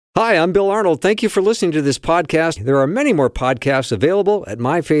Hi, I'm Bill Arnold. Thank you for listening to this podcast. There are many more podcasts available at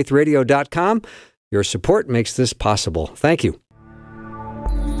myfaithradio.com. Your support makes this possible. Thank you.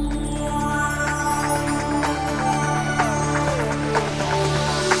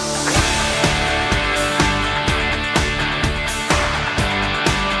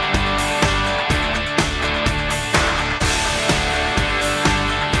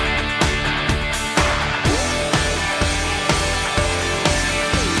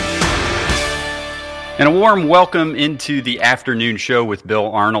 And a warm welcome into the afternoon show with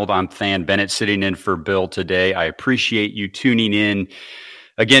Bill Arnold. I'm Than Bennett, sitting in for Bill today. I appreciate you tuning in.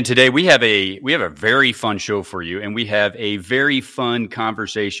 Again, today we have a very fun show for you, and we have a very fun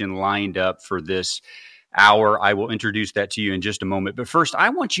conversation lined up for this hour. I will introduce that to you in just a moment. But first, I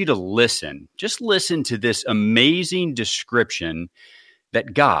want you to listen. Just listen to this amazing description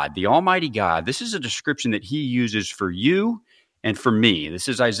that God, the Almighty God, this is a description that He uses for you and for me. This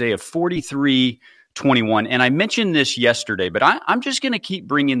is Isaiah 43:21. And I mentioned this yesterday, but I'm just going to keep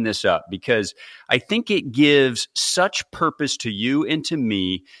bringing this up because I think it gives such purpose to you and to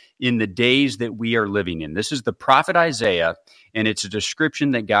me in the days that we are living in. This is the prophet Isaiah, and it's a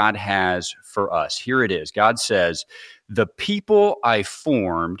description that God has for us. Here it is. God says, "The people I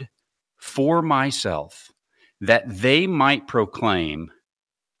formed for myself, that they might proclaim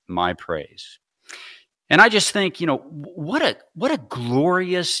my praise." And I just think, what a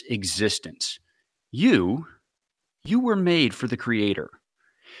glorious existence. You were made for the Creator.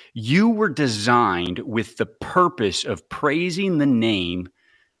 You were designed with the purpose of praising the name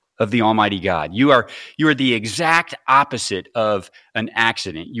of the Almighty God. You are the exact opposite of an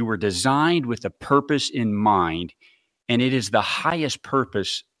accident. You were designed with a purpose in mind, and it is the highest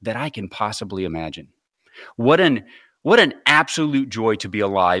purpose that I can possibly imagine. What an absolute joy to be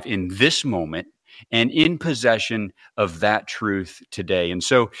alive in this moment and in possession of that truth today. And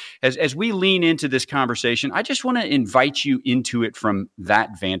so as we lean into this conversation, I just want to invite you into it from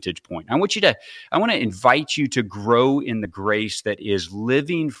that vantage point. I want to invite you to grow in the grace that is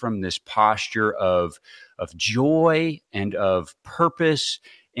living from this posture of joy and of purpose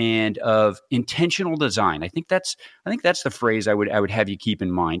and of intentional design. I think that's the phrase I would have you keep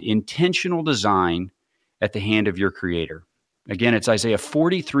in mind. Intentional design at the hand of your Creator. Again, it's Isaiah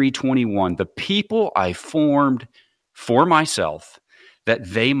 43:21. "The people I formed for myself, that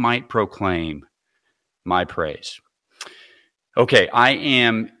they might proclaim my praise." Okay, I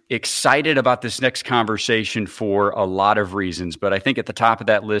am excited about this next conversation for a lot of reasons, but I think at the top of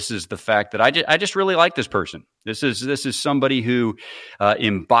that list is the fact that I just really like this person. This is somebody who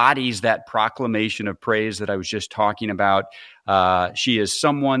embodies that proclamation of praise that I was just talking about. She is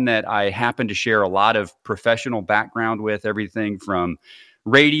someone that I happen to share a lot of professional background with, everything from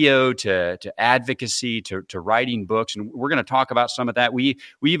radio to advocacy to writing books. And we're going to talk about some of that. We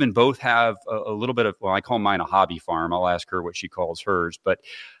even both have a little bit of, well, I call mine a hobby farm. I'll ask her what she calls hers. But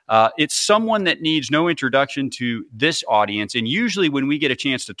it's someone that needs no introduction to this audience. And usually when we get a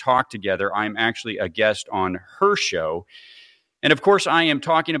chance to talk together, I'm actually a guest on her show. And of course, I am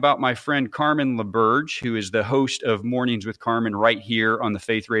talking about my friend Carmen LaBerge, who is the host of Mornings with Carmen right here on the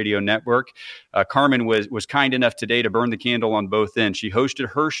Faith Radio Network. Carmen was kind enough today to burn the candle on both ends. She hosted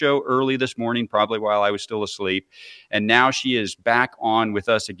her show early this morning, probably while I was still asleep. And now she is back on with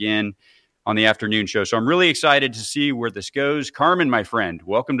us again on the afternoon show. So I'm really excited to see where this goes. Carmen, my friend,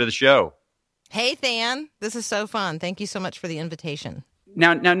 welcome to the show. Hey, Than. This is so fun. Thank you so much for the invitation.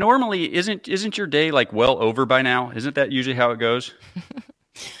 Now, normally, isn't your day like well over by now? Isn't that usually how it goes?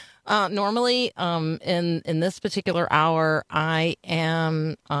 Normally, in this particular hour, I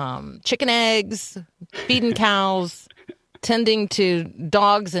am chicken eggs, feeding cows, tending to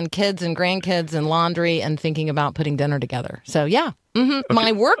dogs and kids and grandkids and laundry, and thinking about putting dinner together. So yeah, okay.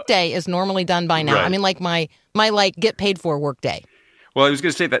 My work day is normally done by now. Right. I mean, like my get paid for work day. Well, I was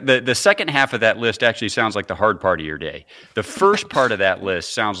going to say that the second half of that list actually sounds like the hard part of your day. The first part of that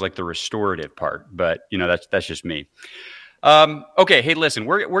list sounds like the restorative part, but that's just me. Okay, hey, listen,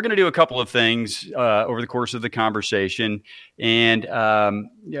 we're going to do a couple of things over the course of the conversation, and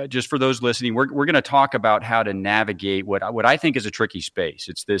just for those listening, we're going to talk about how to navigate what I think is a tricky space.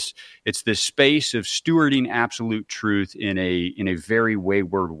 It's this space of stewarding absolute truth in a very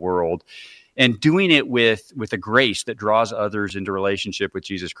wayward world. And doing it with a grace that draws others into relationship with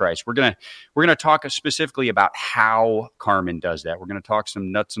Jesus Christ. We're gonna talk specifically about how Carmen does that. We're gonna talk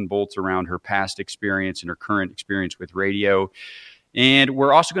some nuts and bolts around her past experience and her current experience with radio. And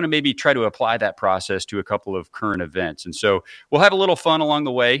we're also going to maybe try to apply that process to a couple of current events. And so we'll have a little fun along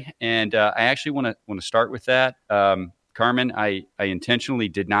the way. And I actually want to start with that. Carmen, I intentionally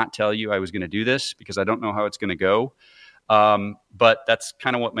did not tell you I was going to do this because I don't know how it's going to go. But that's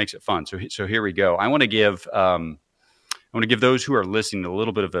kind of what makes it fun. So here we go. I want to give those who are listening a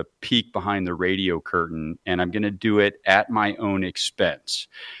little bit of a peek behind the radio curtain, and I'm going to do it at my own expense.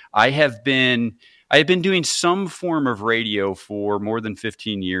 I have been doing some form of radio for more than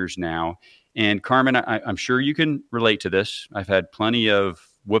 15 years now. And Carmen, I'm sure you can relate to this. I've had plenty of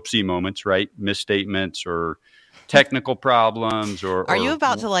whoopsie moments, right? Misstatements or technical problems. Are you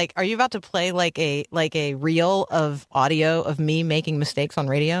about to play like a reel of audio of me making mistakes on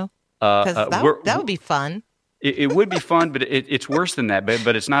radio? Because that would be fun. It would be fun, but it's worse than that.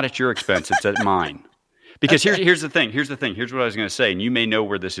 But it's not at your expense; it's at mine. Because here's the thing. Here's what I was going to say, and you may know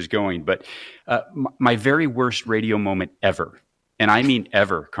where this is going. But my very worst radio moment ever, and I mean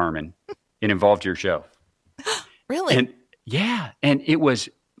ever, Carmen, it involved your show. Really? And it was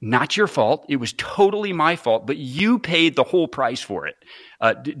not your fault. It was totally my fault, but you paid the whole price for it.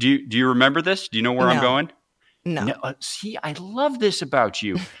 Do you remember this? Do you know where I'm going? No. See, I love this about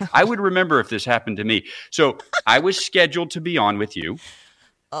you. I would remember if this happened to me. So I was scheduled to be on with you.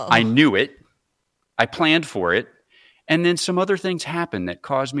 Oh. I knew it. I planned for it. And then some other things happened that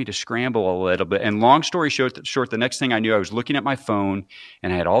caused me to scramble a little bit. And long story short, the next thing I knew, I was looking at my phone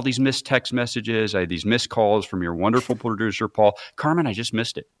and I had all these missed text messages. I had these missed calls from your wonderful producer, Paul. Carmen, I just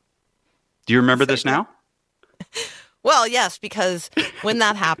missed it. Do you remember this now? Well, yes, because when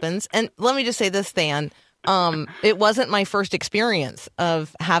that happens, and let me just say this, Than, it wasn't my first experience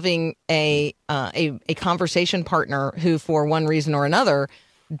of having a conversation partner who, for one reason or another,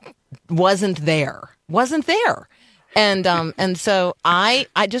 wasn't there. And so I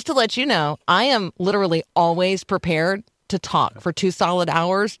just to let you know, I am literally always prepared to talk for 2 solid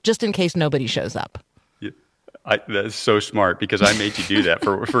hours just in case nobody shows up. That's so smart because I made you do that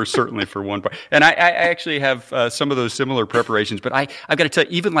for certainly for one part. And I actually have some of those similar preparations, but I've got to tell you,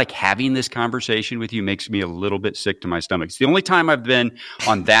 even like having this conversation with you makes me a little bit sick to my stomach. It's the only time I've been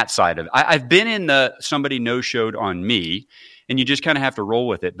on that side of it. I've been in the somebody no-showed on me, and you just kind of have to roll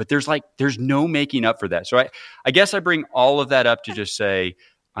with it. But there's no making up for that. So I guess I bring all of that up to just say,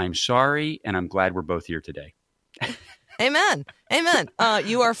 I'm sorry, and I'm glad we're both here today. Amen.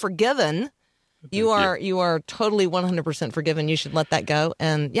 You are forgiven. You are totally 100% forgiven. You should let that go.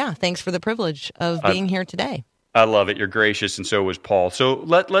 And yeah, thanks for the privilege of being here today. I love it. You're gracious, and so was Paul. So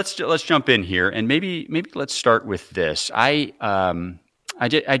let's jump in here, and maybe let's start with this. I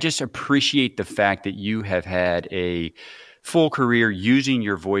just appreciate the fact that you have had a full career using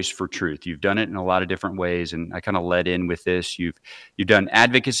your voice for truth. You've done it in a lot of different ways, and I kind of led in with this. You've done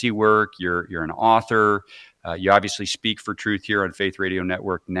advocacy work. You're an author. You obviously speak for truth here on Faith Radio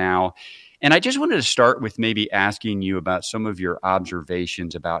Network now. And I just wanted to start with maybe asking you about some of your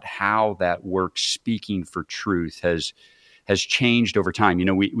observations about how that work speaking for truth has changed over time. You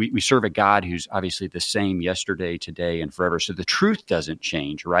know, we serve a God who's obviously the same yesterday, today, and forever. So the truth doesn't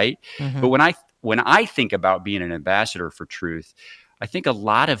change, right? Mm-hmm. But when I think about being an ambassador for truth, I think a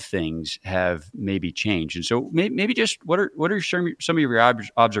lot of things have maybe changed. And so maybe just what are some of your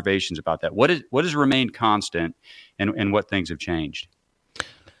observations about that? What has remained constant, and what things have changed?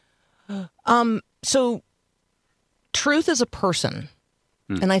 So truth is a person.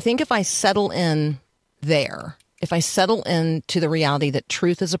 And I think if I settle in there, if I settle into the reality that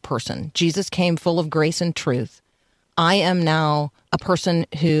truth is a person, Jesus came full of grace and truth. I am now a person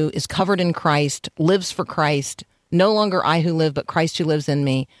who is covered in Christ, lives for Christ, no longer I who live, but Christ who lives in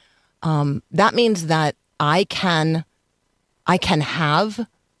me. That means that I can have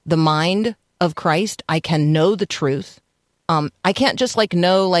the mind of Christ. I can know the truth. I can't just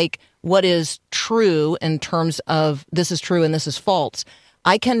know what is true in terms of this is true and this is false.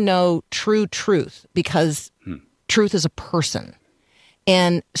 I can know true truth because truth is a person.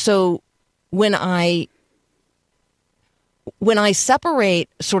 And so when I separate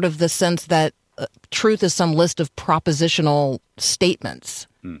sort of the sense that truth is some list of propositional statements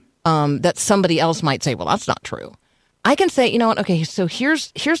that somebody else might say, well, that's not true. I can say, you know what? Okay, so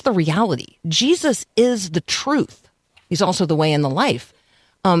here's the reality. Jesus is the truth. He's also the way and the life.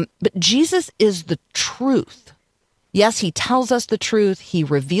 But Jesus is the truth. Yes, he tells us the truth. He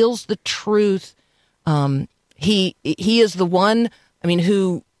reveals the truth. He is the one,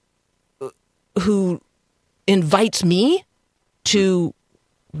 who invites me to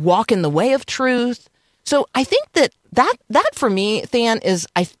walk in the way of truth. So I think that for me, Than, is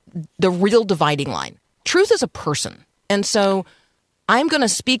the real dividing line. Truth is a person. And so I'm going to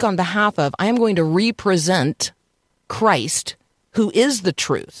speak on behalf of, I am going to represent Christ, who is the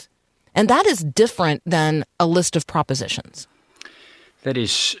truth. And that is different than a list of propositions. That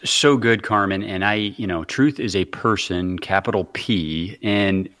is so good, Carmen. And truth is a person, capital P,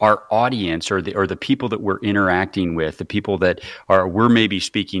 and our audience or the people that we're interacting with, the people that we're maybe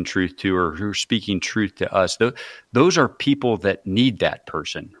speaking truth to or who are speaking truth to us. Those are people that need that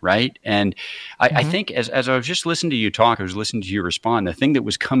person, right? And I think as I was just listening to you talk, I was listening to you respond. The thing that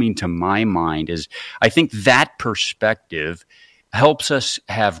was coming to my mind is I think that perspective helps us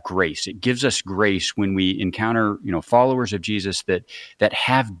have grace. It gives us grace when we encounter, followers of Jesus that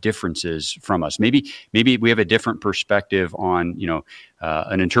have differences from us. Maybe we have a different perspective on,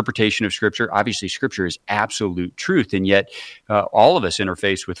 an interpretation of Scripture. Obviously, Scripture is absolute truth, and yet all of us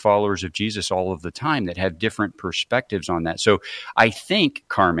interface with followers of Jesus all of the time that have different perspectives on that. So I think,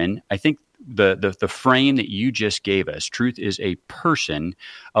 Carmen, the frame that you just gave us, truth is a person,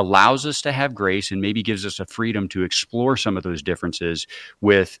 allows us to have grace and maybe gives us a freedom to explore some of those differences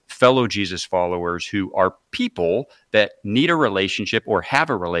with fellow Jesus followers who are people that need a relationship or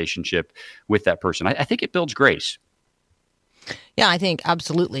have a relationship with that person. I think it builds grace. Yeah, I think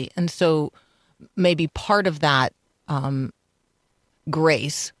absolutely. And so maybe part of that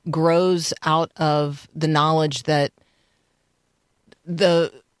grace grows out of the knowledge that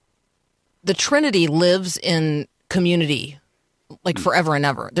the Trinity lives in community like forever and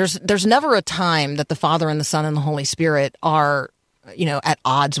ever. There's never a time that the Father and the Son and the Holy Spirit are, at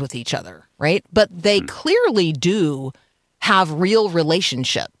odds with each other, right? But they clearly do have real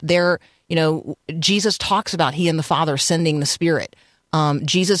relationship. They're, Jesus talks about he and the Father sending the Spirit.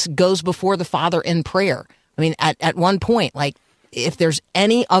 Jesus goes before the Father in prayer. I mean, at one point, like, if there's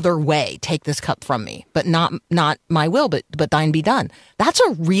any other way, take this cup from me, but not my will, but thine be done. That's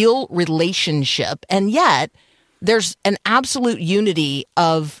a real relationship. And yet there's an absolute unity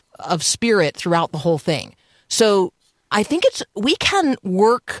of spirit throughout the whole thing. So I think we can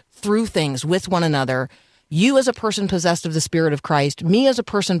work through things with one another. You as a person possessed of the Spirit of Christ, me as a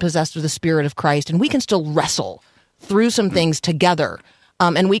person possessed of the Spirit of Christ, and we can still wrestle through some things together.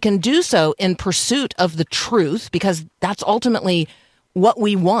 And we can do so in pursuit of the truth, because that's ultimately what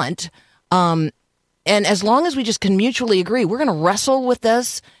we want. And as long as we just can mutually agree, we're going to wrestle with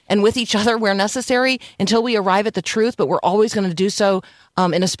this and with each other where necessary until we arrive at the truth. But we're always going to do so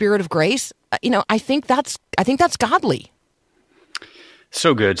in a spirit of grace. I think that's godly.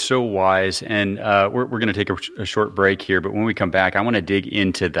 So good, so wise. And we're going to take a short break here. But when we come back, I want to dig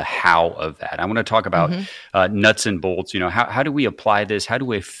into the how of that. I want to talk about nuts and bolts. How do we apply this? How do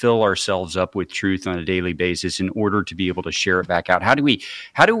we fill ourselves up with truth on a daily basis in order to be able to share it back out? How do we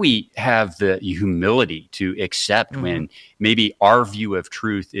have the humility to accept when maybe our view of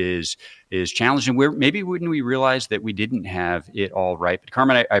truth is challenged, and where maybe when we realize that we didn't have it all right. But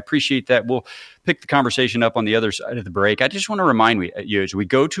Carmen, I appreciate that. We'll pick the conversation up on the other side of the break. I just want to remind you as we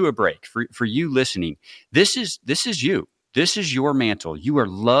go to a break, for you listening, this is you. This is your mantle. You are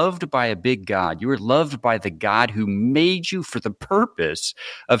loved by a big God. You are loved by the God who made you for the purpose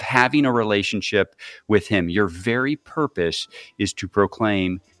of having a relationship with him. Your very purpose is to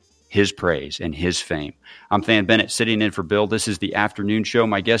proclaim his praise and his fame. I'm Than Bennett, sitting in for Bill. This is the afternoon show.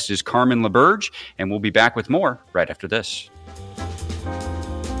 My guest is Carmen LaBerge, and we'll be back with more right after this.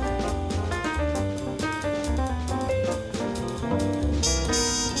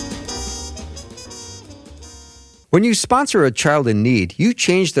 When you sponsor a child in need, you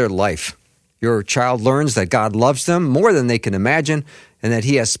change their life. Your child learns that God loves them more than they can imagine and that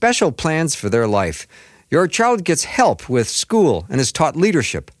he has special plans for their life. Your child gets help with school and is taught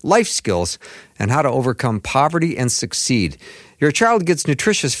leadership, life skills, and how to overcome poverty and succeed. Your child gets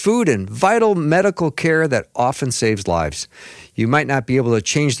nutritious food and vital medical care that often saves lives. You might not be able to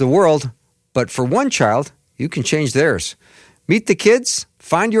change the world, but for one child, you can change theirs. Meet the kids.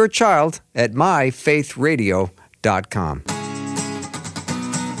 Find your child at myfaithradio.com.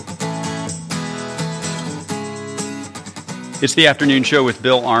 It's the afternoon show with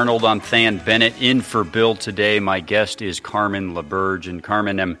Bill Arnold. I'm Than Bennett, in for Bill today. My guest is Carmen LaBerge, and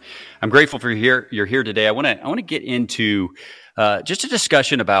Carmen, I'm grateful for you're here today. I want to get into just a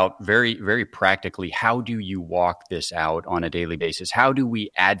discussion about very, very practically, how do you walk this out on a daily basis? How do we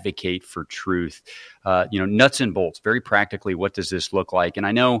advocate for truth? Nuts and bolts. Very practically, what does this look like? And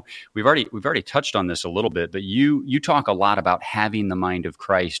I know we've already touched on this a little bit, but you talk a lot about having the mind of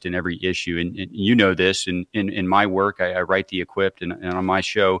Christ in every issue, and you know this. In my work, I write the Equipped, and on my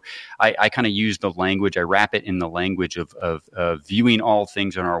show, I kind of use the language. I wrap it in the language of viewing all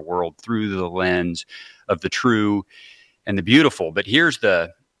things in our world through the lens of the true and the beautiful. But here's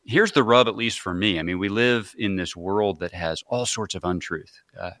the rub, at least for me. I mean, we live in this world that has all sorts of untruth,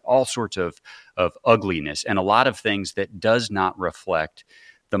 all sorts of ugliness, and a lot of things that does not reflect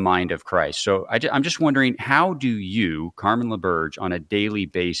the mind of Christ. So I'm just wondering, how do you, Carmen LaBerge, on a daily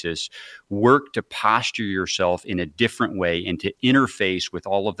basis, work to posture yourself in a different way and to interface with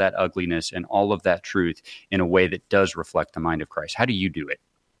all of that ugliness and all of that truth in a way that does reflect the mind of Christ? How do you do it?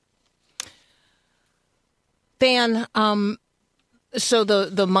 Van, so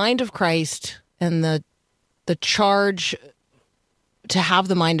the mind of Christ and the charge to have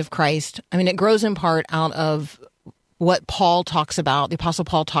the mind of Christ, I mean, it grows in part out of what Paul talks about, the Apostle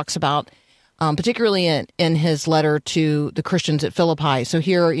Paul talks about, particularly in his letter to the Christians at Philippi. So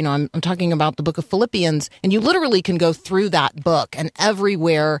here, I'm talking about the book of Philippians, and you literally can go through that book, and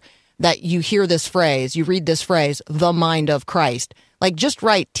everywhere that you hear this phrase, you read this phrase, the mind of Christ, like just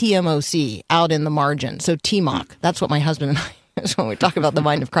write TMOC out in the margin. So TMOC, that's what my husband and I, so when we talk about the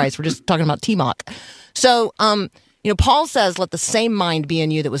mind of Christ, we're just talking about TMOC. So, Paul says, let the same mind be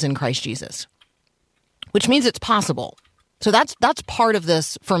in you that was in Christ Jesus, which means it's possible. So that's part of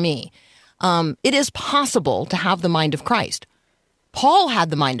this for me. It is possible to have the mind of Christ. Paul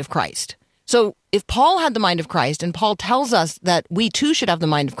had the mind of Christ. So if Paul had the mind of Christ and Paul tells us that we too should have the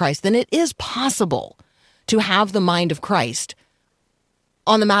mind of Christ, then it is possible to have the mind of Christ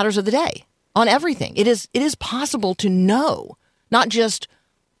on the matters of the day, on everything. It is possible to know not just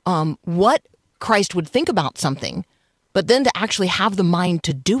what Christ would think about something, but then to actually have the mind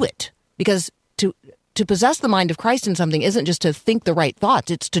to do it. Because to possess the mind of Christ in something isn't just to think the right thoughts,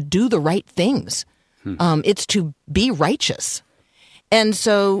 it's to do the right things. It's to be righteous. And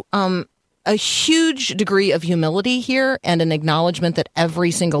so a huge degree of humility here and an acknowledgement that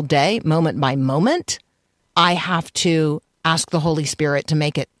every single day, moment by moment, I have to ask the Holy Spirit to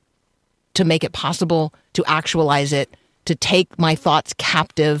make it possible, to actualize it, to take my thoughts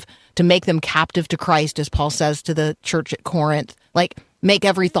captive, to make them captive to Christ, as Paul says to the church at Corinth. Like, make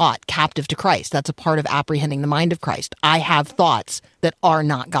every thought captive to Christ. That's a part of apprehending the mind of Christ. I have thoughts that are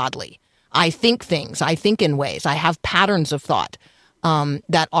not godly. I think things. I think in ways. I have patterns of thought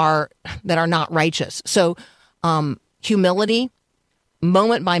that are not righteous. So humility,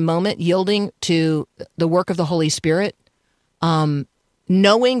 moment by moment, yielding to the work of the Holy Spirit,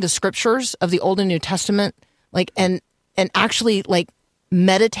 knowing the scriptures of the Old and New Testament, and actually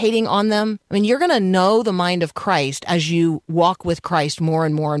meditating on them. I mean, you're going to know the mind of Christ as you walk with Christ more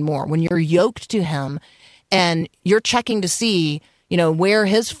and more and more. When you're yoked to him and you're checking to see, where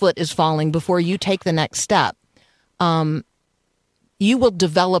his foot is falling before you take the next step, you will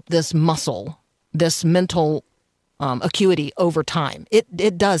develop this muscle, this mental acuity over time.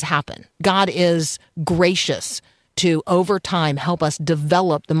 It does happen. God is gracious to, over time, help us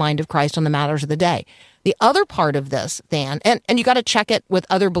develop the mind of Christ on the matters of the day. The other part of this, Than, and you got to check it with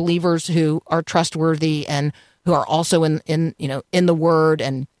other believers who are trustworthy and who are also in the Word.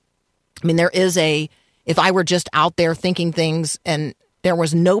 And I mean, if I were just out there thinking things and there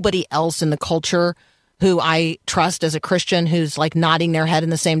was nobody else in the culture who I trust as a Christian who's nodding their head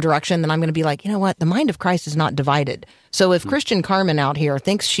in the same direction, then I'm going to be like, you know what? The mind of Christ is not divided. So if Christian Carmen out here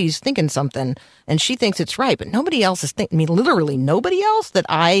thinks she's thinking something and she thinks it's right, but nobody else is thinking, literally nobody else that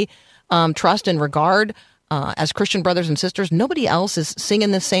I trust and regard as Christian brothers and sisters, nobody else is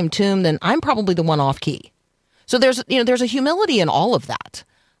singing the same tune, then I'm probably the one off key. So there's a humility in all of that.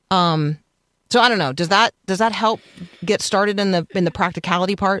 So I don't know. Does that help get started in the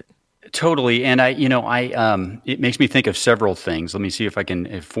practicality part? Totally. And it makes me think of several things. Let me see if I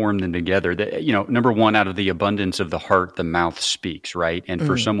can form them together. Number one, out of the abundance of the heart, the mouth speaks, right? And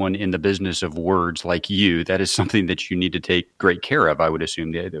for someone in the business of words like you, that is something that you need to take great care of, I would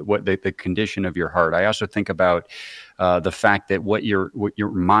assume, the condition of your heart. I also think about the fact that what your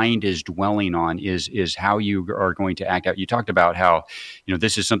mind is dwelling on is how you are going to act out. You talked about how,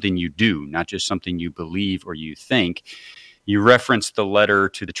 this is something you do, not just something you believe or you think. You referenced the letter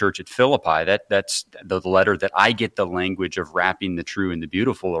to the church at Philippi. That's the letter that I get the language of wrapping the true and the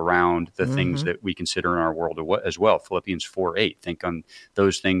beautiful around the things that we consider in our world as well. Philippians 4:8. Think on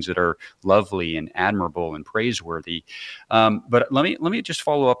those things that are lovely and admirable and praiseworthy. But let me just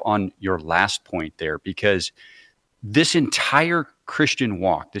follow up on your last point there, because this entire Christian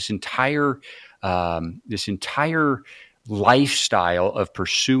walk, this entire lifestyle of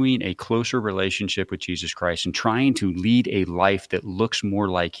pursuing a closer relationship with Jesus Christ and trying to lead a life that looks more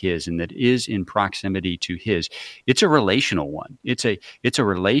like his and that is in proximity to his, it's a relational one. It's a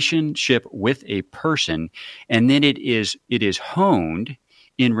relationship with a person, and then it is honed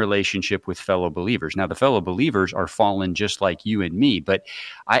in relationship with fellow believers. Now, the fellow believers are fallen just like you and me, but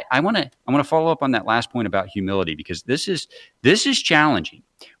I want to follow up on that last point about humility, because this is challenging.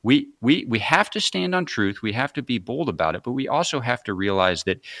 we have to stand on truth. We have to be bold about it, but we also have to realize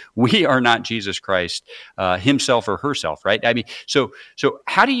that we are not Jesus Christ himself or herself, right? I mean, so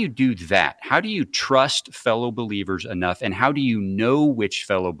how do you do that? How do you trust fellow believers enough, and how do you know which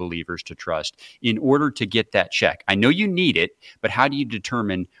fellow believers to trust in order to get that check? I know you need it, but how do you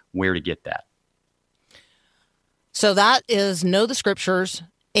determine where to get that? So that is know the scriptures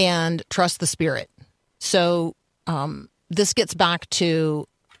and trust the Spirit. So this gets back to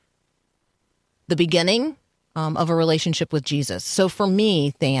the beginning of a relationship with Jesus. So for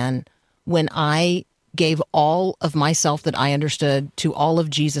me, Than, when I gave all of myself that I understood to all of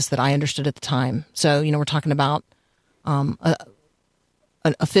Jesus that I understood at the time. So, we're talking about a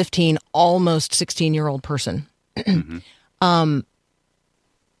 15, almost 16-year-old person. Mm-hmm.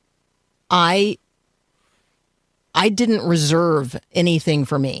 I didn't reserve anything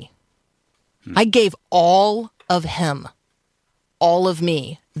for me. I gave all of him, all of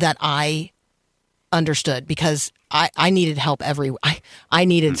me that I understood, because I needed help everywhere. I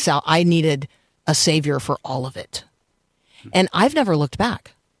needed a savior for all of it. And I've never looked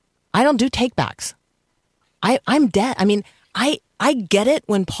back. I don't do take backs. I'm dead. I mean, I get it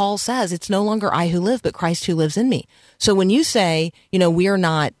when Paul says it's no longer I who live, but Christ who lives in me. So when you say, we are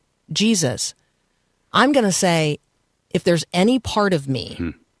not Jesus, I'm going to say, if there's any part of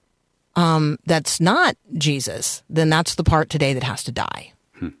me that's not Jesus, then that's the part today that has to die.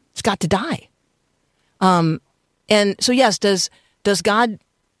 It's got to die. And so, yes, does God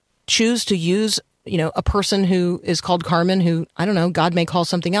choose to use, a person who is called Carmen, who, I don't know, God may call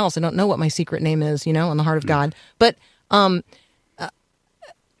something else. I don't know what my secret name is, on the heart of God. But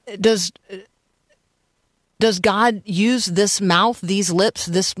does God use this mouth, these lips,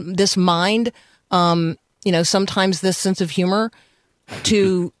 this mind, sometimes this sense of humor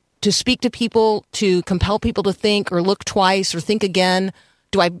to speak to people, to compel people to think or look twice or think again?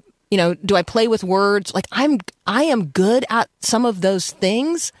 Do I play with words? Like I am good at some of those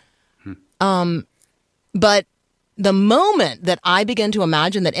things. But the moment that I begin to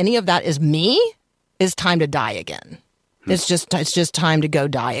imagine that any of that is me, is time to die again. It's just time to go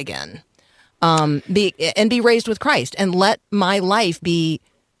die again. Be raised with Christ and let my life be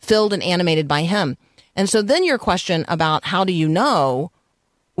filled and animated by him. And so then your question about how do you know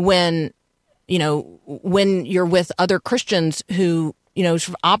when you're with other Christians who, sort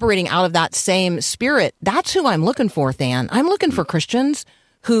of operating out of that same spirit, that's who I'm looking for, Than. I'm looking for Christians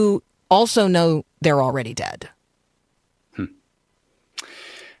who also know they're already dead.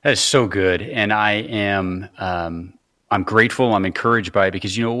 That is so good. And I am, I'm grateful. I'm encouraged by it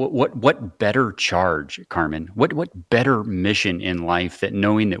because, what better charge, Carmen, what better mission in life that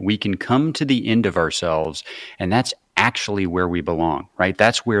knowing that we can come to the end of ourselves, and that's actually where we belong, right?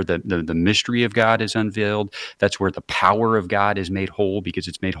 That's where the mystery of God is unveiled. That's where the power of God is made whole, because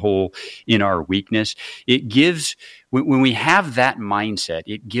it's made whole in our weakness. It gives, when we have that mindset,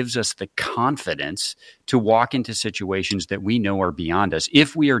 it gives us the confidence to walk into situations that we know are beyond us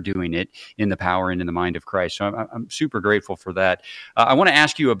if we are doing it in the power and in the mind of Christ. So I'm super grateful for that. I want to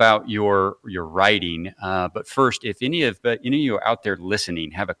ask you about your writing, but first, if any of you out there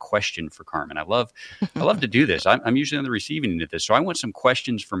listening have a question for Carmen, I love to do this. I'm usually on the receiving end of this, so I want some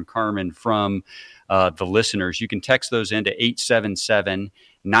questions from Carmen from the listeners. You can text those into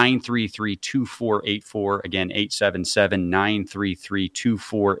 877-933-2484. Again,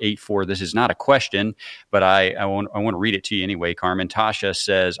 877-933-2484. This is not a question, but I want to read it to you anyway, Carmen. Tasha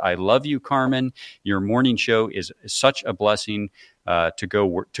says, I love you, Carmen. Your morning show is such a blessing to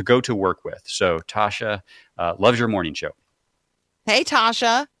go to work with. So Tasha loves your morning show. Hey,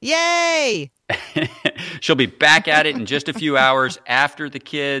 Tasha. Yay! She'll be back at it in just a few hours after the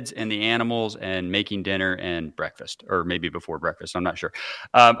kids and the animals and making dinner and breakfast, or maybe before breakfast. I'm not sure.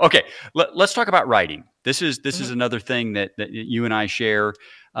 Okay, let's talk about writing. This is another thing that you and I share.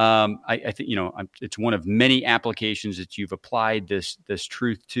 I think it's one of many applications that you've applied this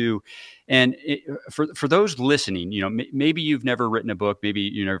truth to, and for those listening, maybe you've never written a book, maybe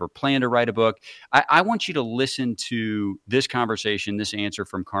you never planned to write a book. I want you to listen to this conversation, this answer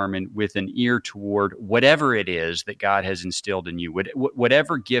from Carmen, with an ear toward whatever it is that God has instilled in you,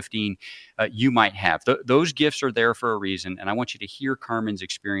 whatever gifting you might have. Those gifts are there for a reason, and I want you to hear Carmen's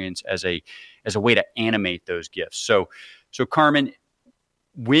experience as a way to animate those gifts. So Carmen,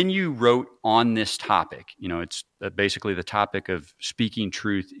 when you wrote on this topic, it's basically the topic of speaking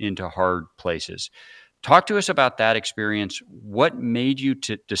truth into hard places. Talk to us about that experience. What made you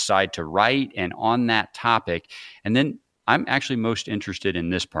to decide to write and on that topic? And then I'm actually most interested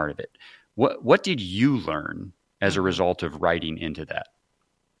in this part of it. What did you learn as a result of writing into that?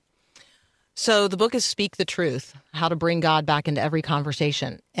 So the book is Speak the Truth, How to Bring God Back into Every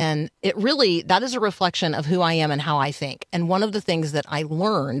Conversation. And it really, that is a reflection of who I am and how I think. And one of the things that I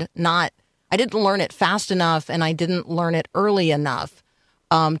learned, I didn't learn it fast enough and I didn't learn it early enough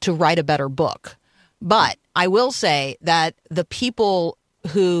to write a better book. But I will say that the people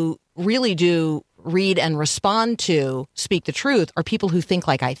who really do read and respond to Speak the Truth are people who think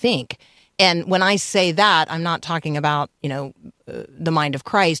like I think. And when I say that, I'm not talking about, the mind of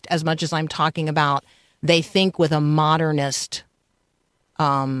Christ as much as I'm talking about they think with a modernist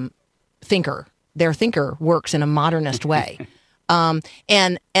thinker. Their thinker works in a modernist way.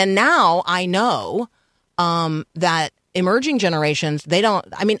 And now I know that emerging generations,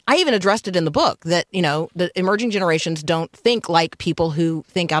 I even addressed it in the book that, the emerging generations don't think like people who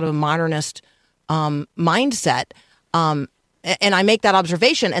think out of a modernist mindset. And I make that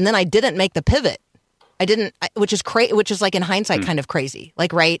observation, and then I didn't make the pivot. Which is like in hindsight kind of crazy.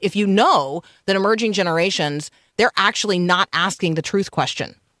 Like, right, if you know that emerging generations, they're actually not asking the truth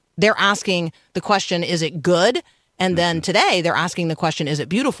question. They're asking the question, is it good? And then today they're asking the question, is it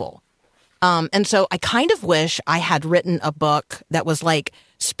beautiful? And so I kind of wish I had written a book that was like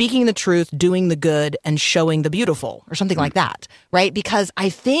speaking the truth, doing the good, and showing the beautiful, or something like that, right? Because I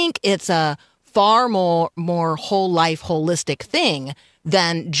think it's a far more whole life, holistic thing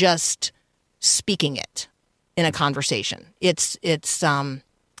than just speaking it in a conversation. It's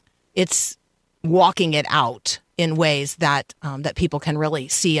walking it out in ways that that people can really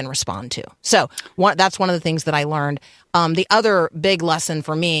see and respond to. So that's one of the things that I learned. The other big lesson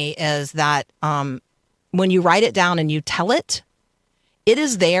for me is that when you write it down and you tell it, it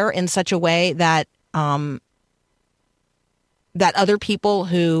is there in such a way that that other people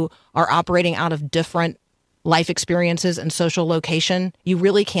who are operating out of different life experiences and social location, you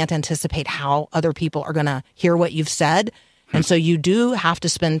really can't anticipate how other people are going to hear what you've said. And so you do have to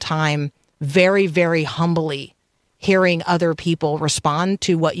spend time very, very humbly hearing other people respond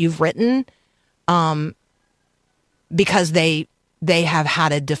to what you've written, because they have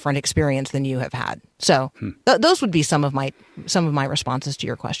had a different experience than you have had. So those would be some of my responses to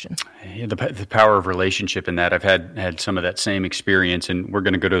your question. Yeah, the power of relationship in that. I've had some of that same experience, and we're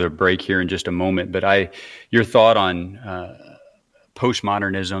going to go to the break here in just a moment. But your thought on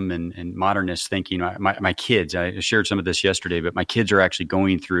postmodernism and modernist thinking. My kids, I shared some of this yesterday, but my kids are actually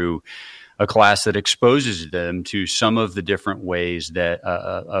going through a class that exposes them to some of the different ways that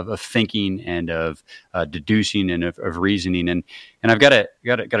of thinking and of deducing and of reasoning. And I've got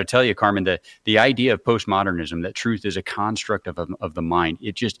to tell you, Carmen, that the idea of postmodernism, that truth is a construct of the mind,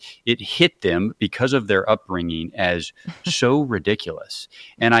 it hit them because of their upbringing as so ridiculous.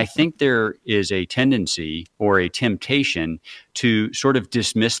 And I think there is a tendency or a temptation to sort of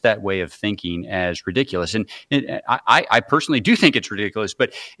dismiss that way of thinking as ridiculous. And I personally do think it's ridiculous,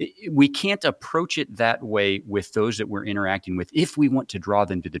 but we can't approach it that way with those that we're interacting with if we want to draw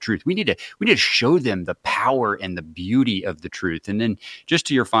them to the truth. We need to show them the power and the beauty of the truth. And then just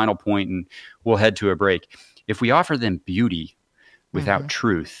to your final point, and we'll head to a break, if we offer them beauty without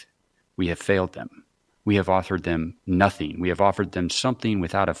truth, we have failed them. We have offered them nothing. We have offered them something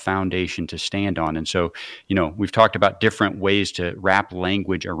without a foundation to stand on. And so, we've talked about different ways to wrap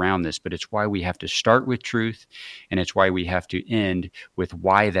language around this, but it's why we have to start with truth, and it's why we have to end with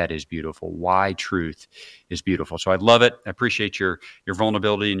why that is beautiful, why truth is beautiful. So I love it. I appreciate your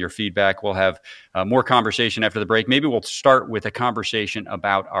vulnerability and your feedback. We'll have more conversation after the break. Maybe we'll start with a conversation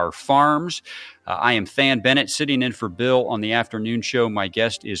about our farms. I am Than Bennett, sitting in for Bill on the afternoon show. My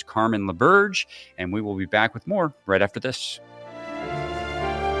guest is Carmen LaBerge, and we will be back with more right after this.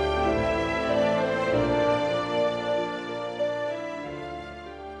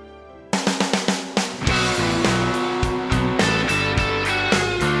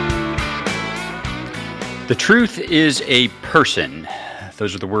 The truth is a person.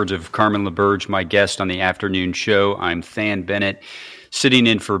 Those are the words of Carmen LaBerge, my guest on the afternoon show. I'm Than Bennett, sitting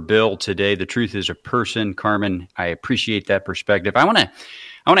in for Bill today. The truth is a person. Carmen, I appreciate that perspective. I want to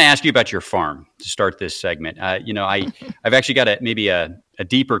ask you about your farm to start this segment. I've actually got maybe a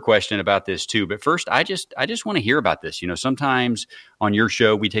deeper question about this too. But first, I just want to hear about this. Sometimes on your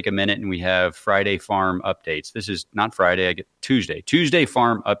show we take a minute and we have Friday farm updates. This is not Friday. I get Tuesday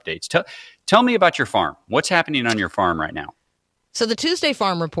farm updates. Tell me about your farm. What's happening on your farm right now? So the Tuesday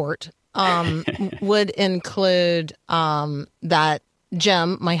farm report would include that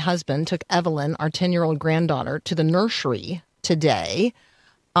Jim, my husband, took Evelyn, our 10-year-old granddaughter, to the nursery today.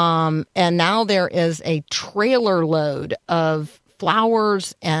 And now there is a trailer load of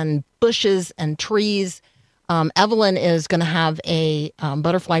flowers and bushes and trees. Evelyn is going to have a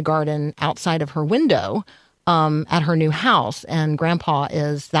butterfly garden outside of her window at her new house, and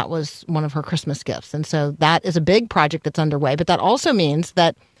that was one of her Christmas gifts. And so that is a big project that's underway. But that also means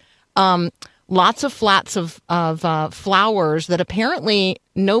that lots of flats of flowers that apparently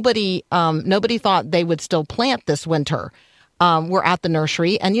nobody thought they would still plant this winter were at the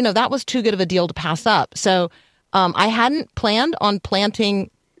nursery. And, that was too good of a deal to pass up. So I hadn't planned on planting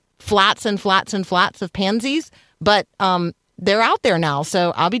flats and flats and flats of pansies, but they're out there now.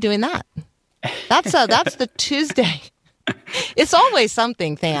 So I'll be doing that. That's the Tuesday. It's always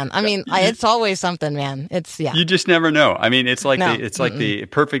something, Than. I mean, it's always something, man. You just never know. I mean, it's like the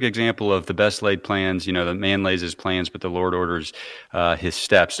perfect example of the best laid plans. The man lays his plans, but the Lord orders his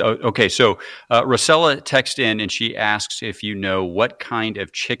steps. Okay, so Rosella texts in and she asks if you know what kind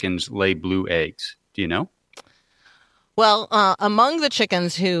of chickens lay blue eggs. Do you know? Well, among the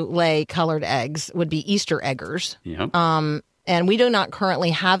chickens who lay colored eggs would be Easter eggers. Yeah. And we do not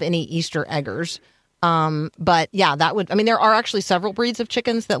currently have any Easter eggers. But yeah, there are actually several breeds of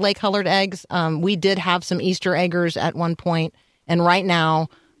chickens that lay colored eggs. We did have some Easter eggers at one point, and right now,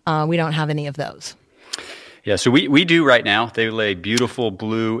 we don't have any of those. Yeah, so we do right now. They lay beautiful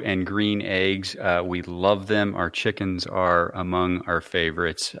blue and green eggs. We love them. Our chickens are among our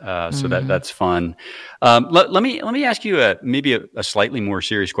favorites. So that's fun. Let me ask you maybe a slightly more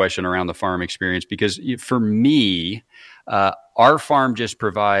serious question around the farm experience, because for me, our farm just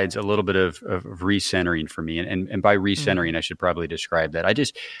provides a little bit of recentering for me. And by recentering, I should probably describe that. I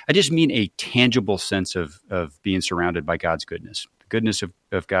just mean a tangible sense of being surrounded by God's goodness. Goodness of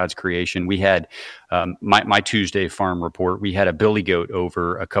God's creation. We had my Tuesday farm report. We had a billy goat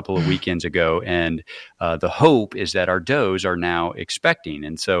over a couple of weekends ago, and the hope is that our does are now expecting.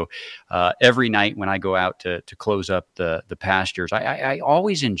 And so every night when I go out to close up the pastures, I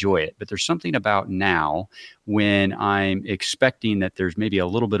always enjoy it. But there's something about now when I'm expecting that there's maybe a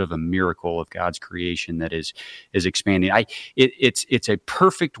little bit of a miracle of God's creation that is expanding. It's a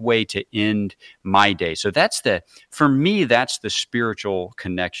perfect way to end my day. So for me, that's the spiritual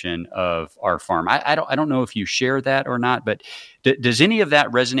connection of our farm. I don't know if you share that or not, but does any of that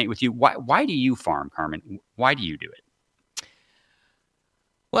resonate with you? Why do you farm, Carmen? Why do you do it?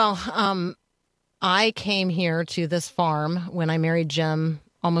 Well, I came here to this farm when I married Jim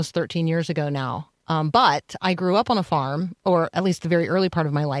almost 13 years ago now. But I grew up on a farm, or at least the very early part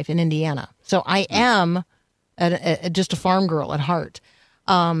of my life, in Indiana. So I am just a farm girl at heart.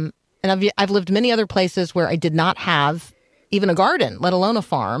 And I've lived many other places where I did not have even a garden, let alone a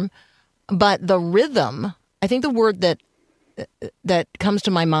farm. But the rhythm, I think the word that comes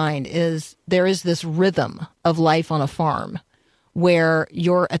to my mind is there is this rhythm of life on a farm where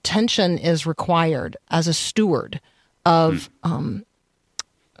your attention is required as a steward of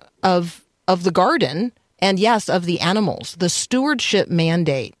the garden, and yes, of the animals. The stewardship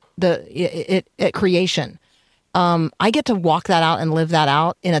mandate, at creation. I get to walk that out and live that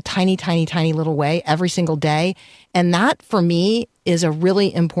out in a tiny, tiny, tiny little way every single day. And that, for me, is a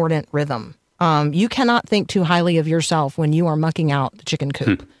really important rhythm. You cannot think too highly of yourself when you are mucking out the chicken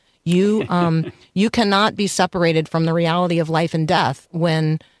coop. You cannot be separated from the reality of life and death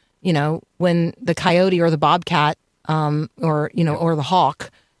when the coyote or the bobcat, or the hawk,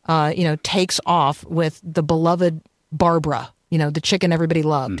 takes off with the beloved Barbara, the chicken everybody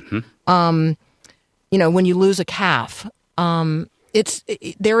loved. Mm-hmm. When you lose a calf,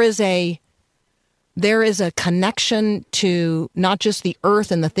 there is a connection to not just the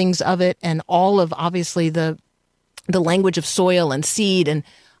earth and the things of it, and all of, obviously, the language of soil and seed and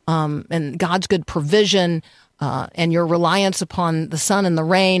God's good provision, and your reliance upon the sun and the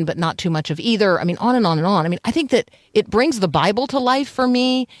rain, but not too much of either. I mean, on and on and on. I mean, I think that it brings the Bible to life for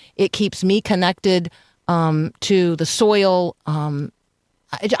me. It keeps me connected to the soil.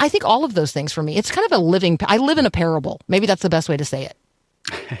 I think all of those things for me. It's kind of I live in a parable. Maybe that's the best way to say it.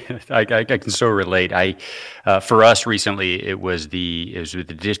 I can so relate. For us recently, it was the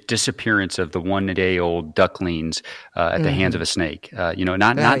disappearance of the 1-day-old ducklings at the hands of a snake.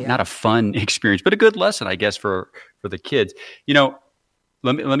 Not a fun experience, but a good lesson, I guess, for the kids. I'm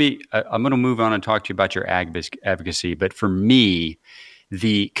going to move on and talk to you about your advocacy. But for me,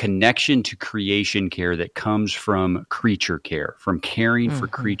 the connection to creation care that comes from creature care, from caring for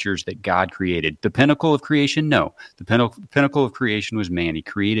creatures that God created. The pinnacle of creation? No. The pinnacle of creation was man. He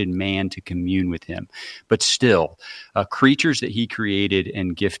created man to commune with him. But still, creatures that he created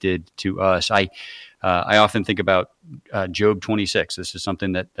and gifted to us. I often think about Job 26. This is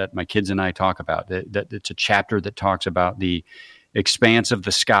something that my kids and I talk about. That it's a chapter that talks about the expanse of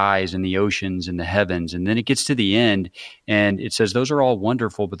the skies and the oceans and the heavens. And then it gets to the end and it says, those are all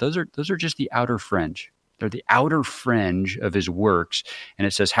wonderful, but those are just the outer fringe. They're the outer fringe of his works. And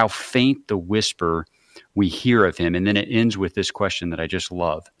it says how faint the whisper we hear of him. And then it ends with this question that I just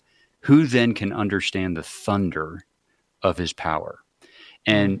love. Who then can understand the thunder of his power?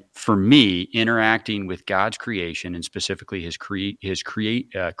 And for me, interacting with God's creation and specifically his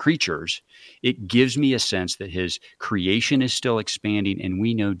creatures, it gives me a sense that his creation is still expanding, and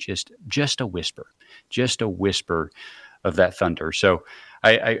we know just a whisper of that thunder. So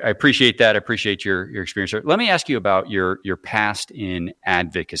I appreciate that. I appreciate your experience. Let me ask you about your past in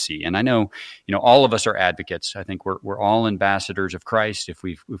advocacy. And I know, all of us are advocates. I think we're all ambassadors of Christ. If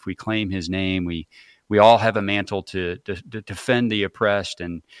we claim his name, we all have a mantle to defend the oppressed,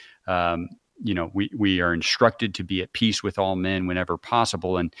 and we are instructed to be at peace with all men whenever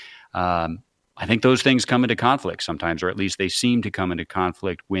possible. And I think those things come into conflict sometimes, or at least they seem to come into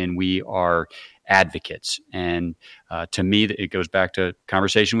conflict when we are advocates. And to me, it goes back to a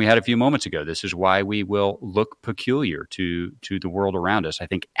conversation we had a few moments ago. This is why we will look peculiar to the world around us. I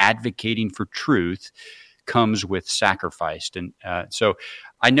think advocating for truth comes with sacrifice. And so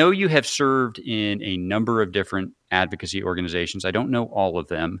I know you have served in a number of different advocacy organizations. I don't know all of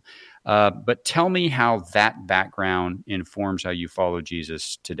them, but tell me how that background informs how you follow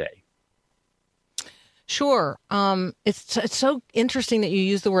Jesus today. Sure. It's so interesting that you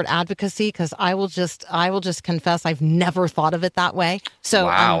use the word advocacy, because I will just confess I've never thought of it that way. So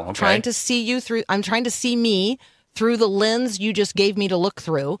wow, I'm trying to see me through the lens you just gave me to look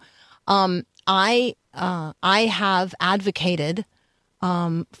through. I have advocated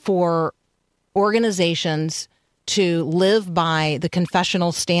for organizations to live by the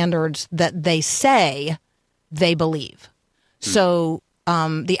confessional standards that they say they believe. So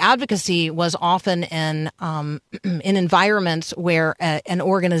the advocacy was often in environments where an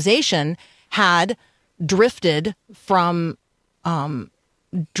organization had drifted from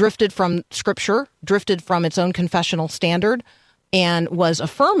Scripture, drifted from its own confessional standard, and was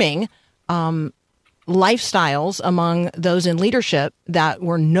affirming lifestyles among those in leadership that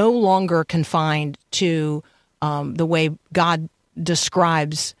were no longer confined to the way God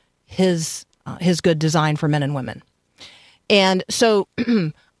describes his good design for men and women. And so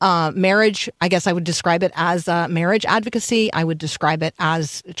marriage, I guess I would describe it as marriage advocacy. I would describe it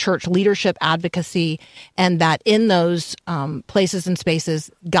as church leadership advocacy, and that in those places and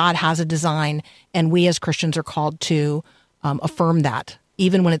spaces, God has a design, and we as Christians are called to affirm that,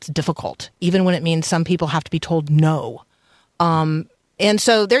 even when it's difficult, even when it means some people have to be told no. And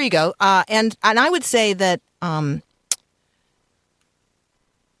so there you go. And I would say that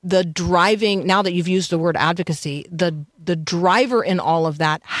the driving, now that you've used the word advocacy, the driver in all of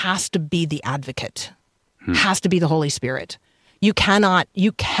that has to be the advocate, has to be the Holy Spirit. You cannot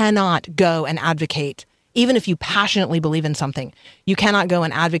go and advocate, even if you passionately believe in something, you cannot go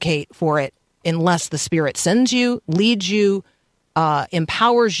and advocate for it unless the Spirit sends you, leads you,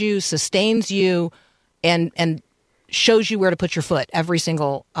 empowers you, sustains you, and shows you where to put your foot every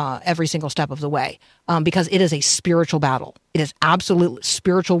single step of the way, because it is a spiritual battle. It is absolute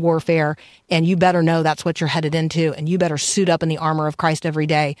spiritual warfare, and you better know that's what you're headed into, and you better suit up in the armor of Christ every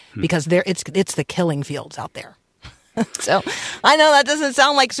day, because it's the killing fields out there. So I know that doesn't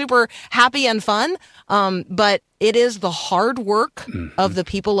sound like super happy and fun, but it is the hard work of the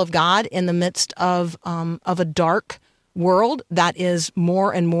people of God in the midst of a dark world that is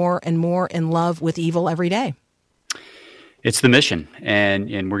more and more and more in love with evil every day. It's the mission, and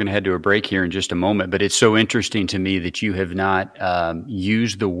we're going to head to a break here in just a moment, but it's so interesting to me that you have not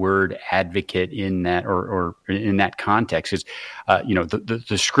used the word advocate in that or in that context. It's,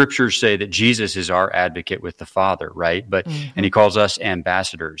 the scriptures say that Jesus is our advocate with the Father, right? But and he calls us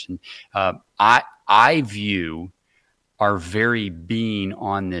ambassadors. And I view our very being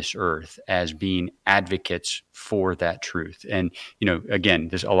on this earth as being advocates for that truth. And, again,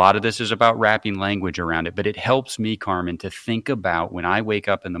 a lot of this is about wrapping language around it, but it helps me, Carmen, to think about when I wake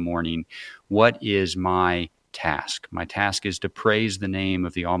up in the morning, what is my task? My task is to praise the name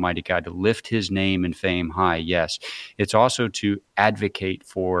of the Almighty God, to lift his name and fame high. Yes. It's also to advocate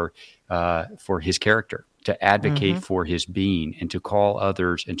for his character, to advocate for his being, and to call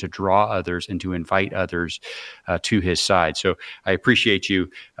others and to draw others and to invite others to his side. So I appreciate you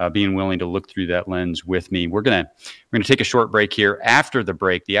being willing to look through that lens with me. We're gonna take a short break here. After the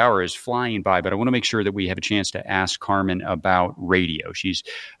break, the hour is flying by, but I want to make sure that we have a chance to ask Carmen about radio. She's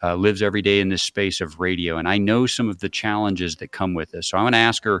lives every day in this space of radio, and I know some of the challenges that come with this. So I want to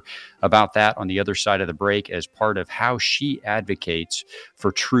ask her about that on the other side of the break as part of how she advocates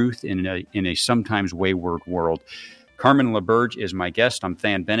for truth in a sometimes wayward world. Carmen LaBerge is my guest. I'm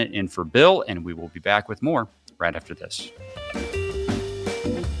Than Bennett in for Bill, and we will be back with more right after this.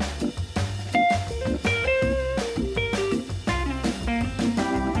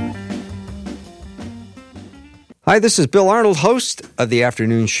 Hi, this is Bill Arnold, host of the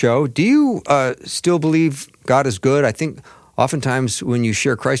Afternoon Show. Do you still believe God is good? I think oftentimes when you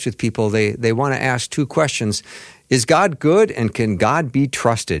share Christ with people, they want to ask two questions. Is God good, and can God be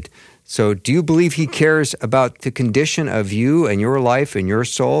trusted? So do you believe he cares about the condition of you and your life and your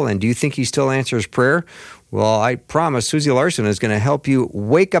soul, and do you think he still answers prayer? Well, I promise Susie Larson is going to help you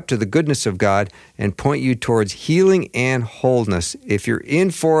wake up to the goodness of God and point you towards healing and wholeness. If you're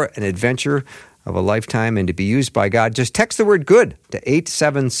in for an adventure of a lifetime and to be used by God, just text the word good to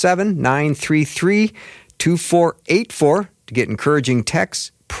 877-933-2484 to get encouraging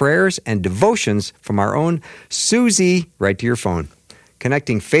texts, prayers, and devotions from our own Susie right to your phone.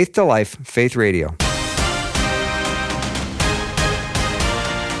 Connecting faith to life, Faith Radio.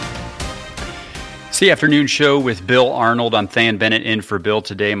 It's the Afternoon Show with Bill Arnold. I'm Than Bennett in for Bill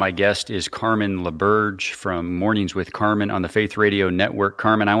today. My guest is Carmen LaBerge from Mornings with Carmen on the Faith Radio Network.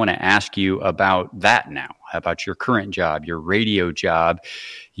 Carmen, I want to ask you about that now, about your current job, your radio job.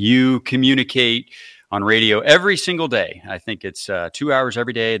 You communicate on radio every single day. I think it's 2 hours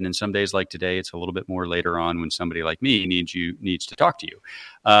every day, and then some days like today, it's a little bit more later on when somebody like me needs to talk to you.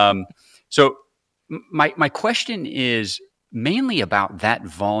 So my question is mainly about that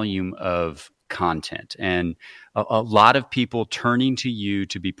volume of content and a lot of people turning to you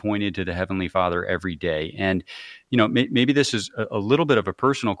to be pointed to the Heavenly Father every day. And maybe this is a little bit of a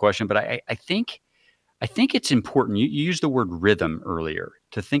personal question, but I think it's important. You used the word rhythm earlier,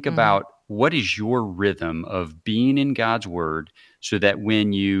 to think about what is your rhythm of being in God's Word so that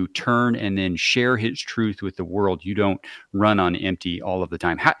when you turn and then share His truth with the world, you don't run on empty all of the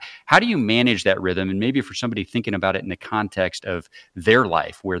time. How do you manage that rhythm? And maybe for somebody thinking about it in the context of their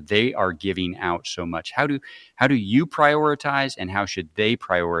life where they are giving out so much, how do you prioritize, and how should they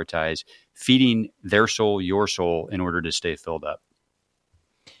prioritize feeding their soul, your soul, in order to stay filled up?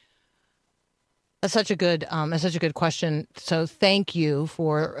 That's such a good question. So thank you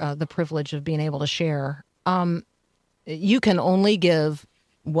for the privilege of being able to share. You can only give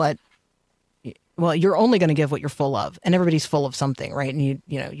you're only going to give what you're full of, and everybody's full of something, right? And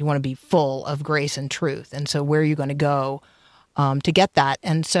you want to be full of grace and truth. And so where are you going to go to get that?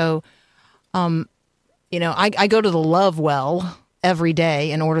 And so, I go to the love well every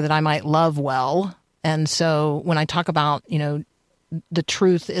day in order that I might love well. And so when I talk about, the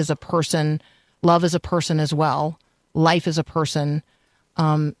truth is a person, love is a person as well. Life is a person.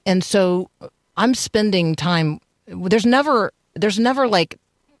 And so I'm spending time. There's never like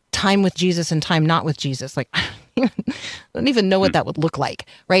time with Jesus and time not with Jesus. Like, I don't even know what that would look like.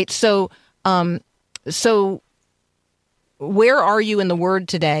 Right. So where are you in the Word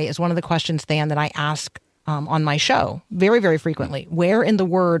today is one of the questions, Than, that I ask on my show very, very frequently. Where in the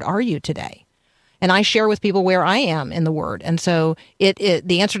Word are you today? And I share with people where I am in the Word. And so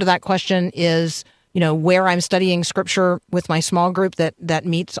the answer to that question is, where I'm studying Scripture with my small group that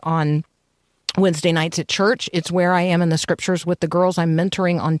meets on Wednesday nights at church. It's where I am in the Scriptures with the girls I'm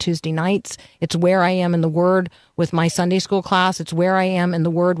mentoring on Tuesday nights. It's where I am in the Word with my Sunday school class. It's where I am in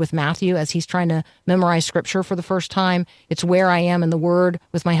the Word with Matthew as he's trying to memorize Scripture for the first time. It's where I am in the Word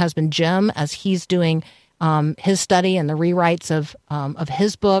with my husband Jim as he's doing his study and the rewrites of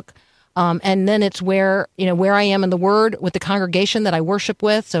his book. And then it's where I am in the Word with the congregation that I worship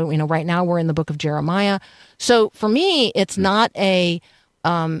with. So, right now we're in the book of Jeremiah. So for me, it's not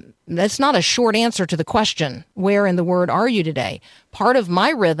that's not a short answer to the question, where in the Word are you today? Part of my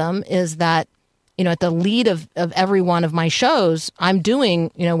rhythm is that, at the lead of every one of my shows, I'm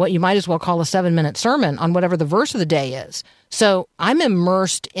doing, what you might as well call a 7-minute sermon on whatever the verse of the day is. So I'm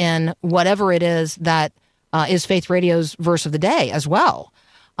immersed in whatever it is that is Faith Radio's verse of the day as well.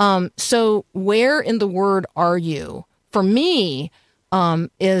 So where in the Word are you? For me,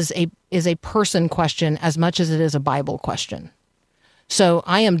 is a person question as much as it is a Bible question. So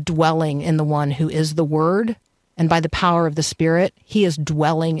I am dwelling in the one who is the Word, and by the power of the Spirit, he is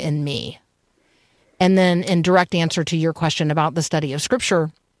dwelling in me. And then in direct answer to your question about the study of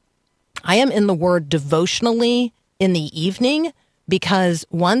Scripture, I am in the Word devotionally in the evening, because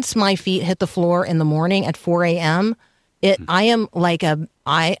once my feet hit the floor in the morning at 4 a.m., I am I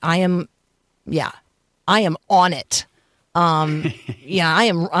am on it. I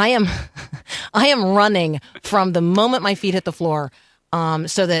am running from the moment my feet hit the floor,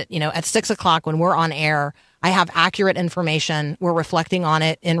 so that, at 6 o'clock when we're on air, I have accurate information. We're reflecting on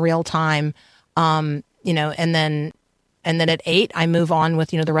it in real time. And then at 8, I move on with,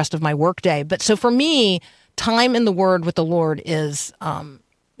 the rest of my workday. But so for me, time in the Word with the Lord is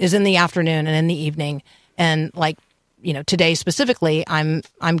in the afternoon and in the evening. And today specifically, I'm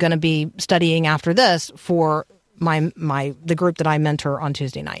going to be studying after this for the group that I mentor on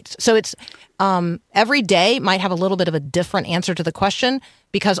Tuesday nights. So it's every day might have a little bit of a different answer to the question,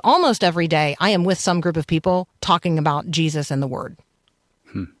 because almost every day I am with some group of people talking about Jesus and the Word.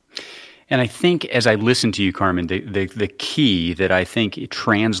 And I think as I listen to you, Carmen, the key that I think it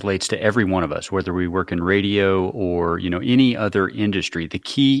translates to every one of us, whether we work in radio or, any other industry, the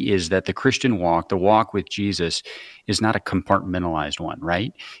key is that the Christian walk, the walk with Jesus, is not a compartmentalized one,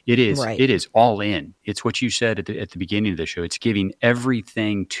 right? It is. Right. It is all in. It's what you said at the beginning of the show. It's giving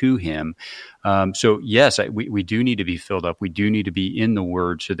everything to Him. So yes, we do need to be filled up. We do need to be in the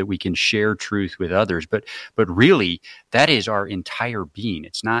Word so that we can share truth with others. But really, that is our entire being.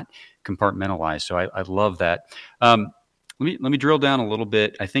 It's not compartmentalized. So I love that. Let me drill down a little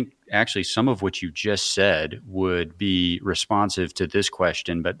bit. I think actually some of what you just said would be responsive to this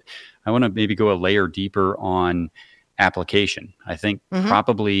question, but I want to maybe go a layer deeper on application. I think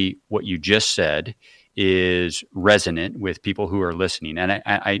probably what you just said is resonant with people who are listening. And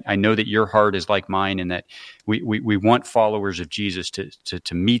I know that your heart is like mine, and that we want followers of Jesus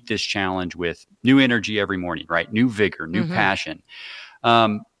to meet this challenge with new energy every morning, right? New vigor, new passion.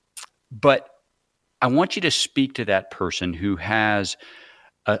 But I want you to speak to that person who has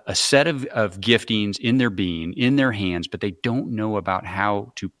a set of giftings in their being, in their hands, but they don't know about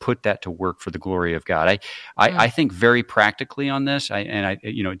how to put that to work for the glory of God. I think very practically on this,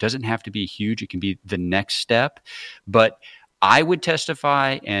 it doesn't have to be huge. It can be the next step, but I would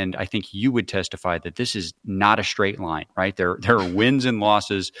testify, and I think you would testify, that this is not a straight line, right? There are wins and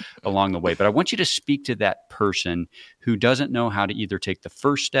losses along the way, but I want you to speak to that person who doesn't know how to either take the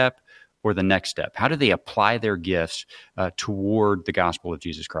first step or the next step. How do they apply their gifts toward the gospel of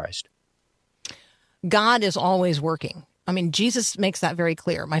Jesus Christ? God is always working. I mean, Jesus makes that very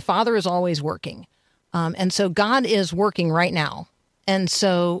clear. My Father is always working. And so God is working right now. And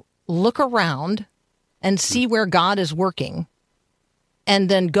so look around and see where God is working, and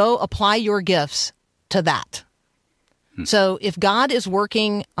then go apply your gifts to that. So if God is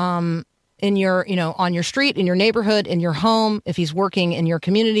working in your, on your street, in your neighborhood, in your home, if He's working in your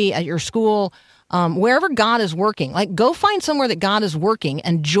community, at your school, wherever God is working, like, go find somewhere that God is working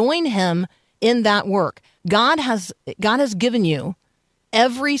and join Him in that work. God has given you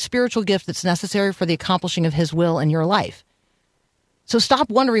every spiritual gift that's necessary for the accomplishing of His will in your life. So stop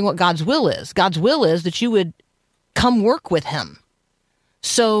wondering what God's will is. God's will is that you would come work with Him.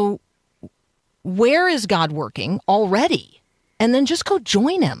 So where is God working already? And then just go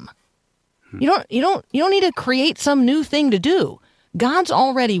join Him. You don't need to create some new thing to do. God's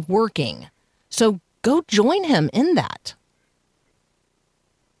already working. So go join Him in that.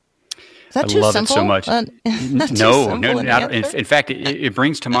 Is that too simple? I love it so much. No. In fact, it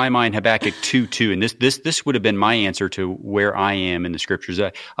brings to my mind Habakkuk 2:2, and this would have been my answer to where I am in the Scriptures.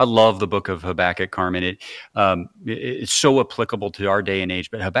 I love the book of Habakkuk, Carmen. It's so applicable to our day and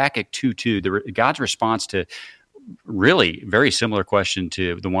age. But Habakkuk 2:2, God's response to really very similar question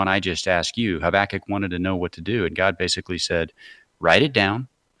to the one I just asked you. Habakkuk wanted to know what to do, and God basically said, write it down,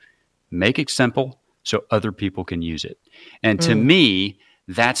 make it simple so other people can use it. And to me,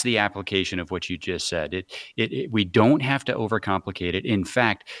 that's the application of what you just said. We don't have to overcomplicate it. In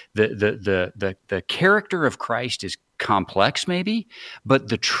fact, the character of Christ is complex, maybe, but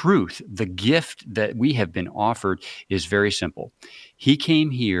the truth, the gift that we have been offered, is very simple. He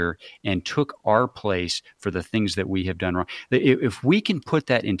came here and took our place for the things that we have done wrong. If we can put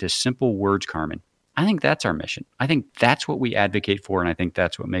that into simple words, Carmen, I think that's our mission. I think that's what we advocate for, and I think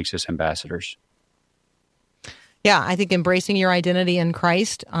that's what makes us ambassadors. Yeah, I think embracing your identity in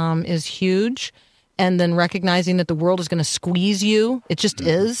Christ is huge, and then recognizing that the world is going to squeeze you. It just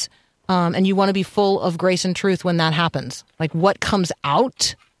is, and you want to be full of grace and truth when that happens. Like, what comes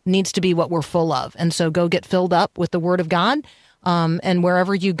out needs to be what we're full of, and so go get filled up with the Word of God, and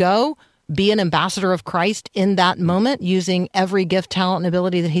wherever you go, be an ambassador of Christ in that moment, using every gift, talent, and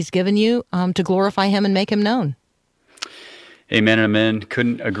ability that He's given you to glorify Him and make Him known. Amen and amen.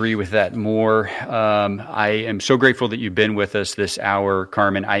 Couldn't agree with that more. I am so grateful that you've been with us this hour,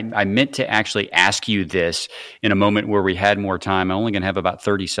 Carmen. I meant to actually ask you this in a moment where we had more time. I'm only going to have about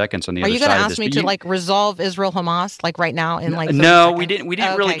 30 seconds on the other side of this. Are you going to ask me to resolve Israel-Hamas right now in 30 No, seconds? we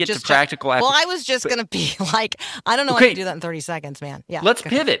didn't really get to practical. Well, I was just going to be I don't know how to do that in 30 seconds, man. Yeah. Let's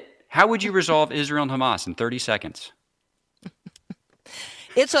pivot. How would you resolve Israel and Hamas in 30 seconds?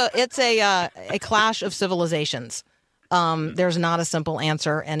 It's a clash of civilizations. There's not a simple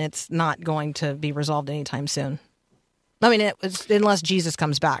answer, and it's not going to be resolved anytime soon. I mean, unless Jesus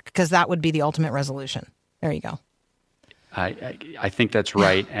comes back, because that would be the ultimate resolution. There you go. I think that's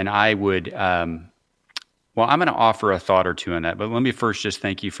right, and I would Well, I'm going to offer a thought or two on that, but let me first just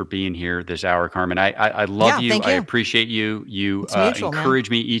thank you for being here this hour, Carmen. I love you. Thank you. I appreciate you. You mutual, encourage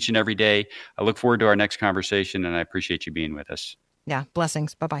me each and every day. I look forward to our next conversation, and I appreciate you being with us. Yeah,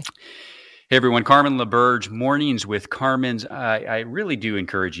 blessings. Bye-bye. Hey, everyone. Carmen LaBerge, Mornings with Carmen's. I really do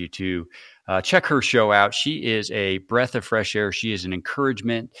encourage you to check her show out. She is a breath of fresh air. She is an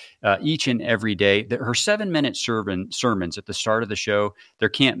encouragement each and every day. Her 7-minute sermons at the start of the show, they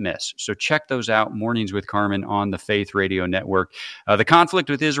can't miss. So check those out, Mornings with Carmen on the Faith Radio Network. The conflict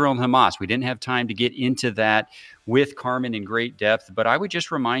with Israel and Hamas, we didn't have time to get into that with Carmen in great depth, but I would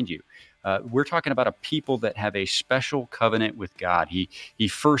just remind you, we're talking about a people that have a special covenant with God. He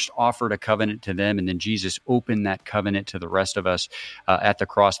first offered a covenant to them, and then Jesus opened that covenant to the rest of us at the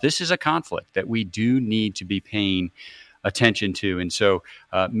cross. This is a conflict that we do need to be paying attention to. And so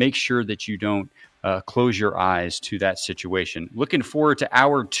make sure that you don't close your eyes to that situation. Looking forward to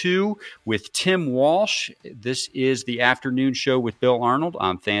hour 2 with Tim Walsh. This is the afternoon show with Bill Arnold.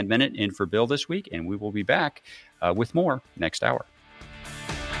 I'm Than Bennett in for Bill this week, and we will be back with more next hour.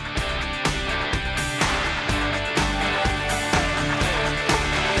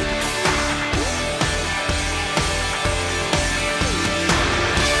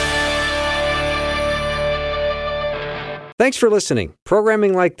 Thanks for listening.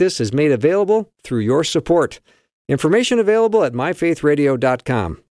 Programming like this is made available through your support. Information available at myfaithradio.com.